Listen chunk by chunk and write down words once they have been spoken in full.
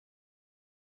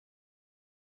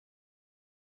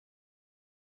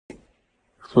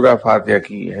سورہ فاتحہ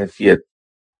کی حیثیت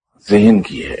ذہن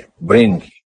کی ہے، برین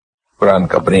کی، قرآن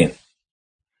کا برین۔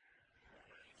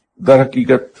 در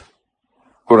حقیقت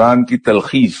قرآن کی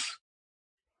تلخیص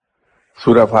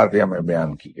سورہ فاتحہ میں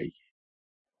بیان کی گئی ہے۔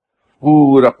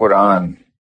 پورا قرآن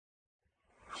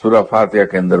سورہ فاتحہ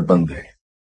کے اندر بند ہے۔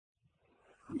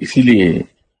 اسی لیے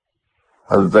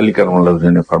حضرت علی کرم اللہ وجہہ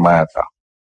نے فرمایا تھا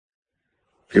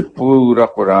کہ پورا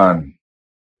قرآن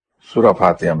سورہ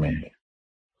فاتحہ میں ہے،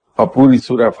 اور پوری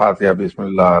سورہ فاتحہ بسم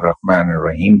اللہ الرحمن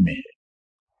الرحیم میں ہے،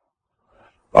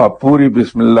 اور پوری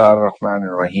بسم اللہ الرحمن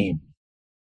الرحیم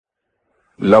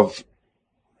لفظ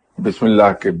بسم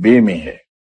اللہ کے بے میں ہے،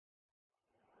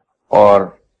 اور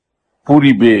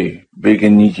پوری بے کے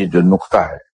نیچے جو نقطہ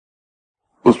ہے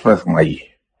اس میں سمائی ہے۔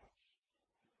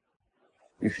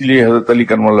 اسی لیے حضرت علی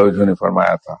کرم اللہ وجہہ نے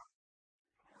فرمایا تھا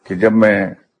کہ جب میں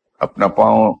اپنا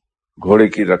پاؤں گھوڑے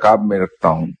کی رکاب میں رکھتا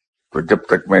ہوں تو جب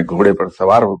تک میں گھوڑے پر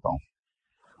سوار ہوتا ہوں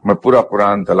میں پورا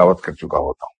قرآن تلاوت کر چکا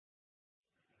ہوتا ہوں۔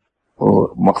 اور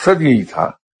مقصد یہی تھا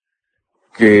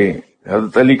کہ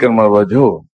حضرت علی کرم اللہ وجہہ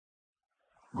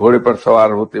گھوڑے پر سوار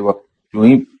ہوتے وقت جو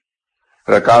ہی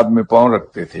رکاب میں پاؤں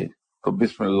رکھتے تھے تو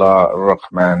بسم اللہ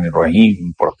الرحمن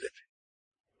الرحیم پڑھتے تھے۔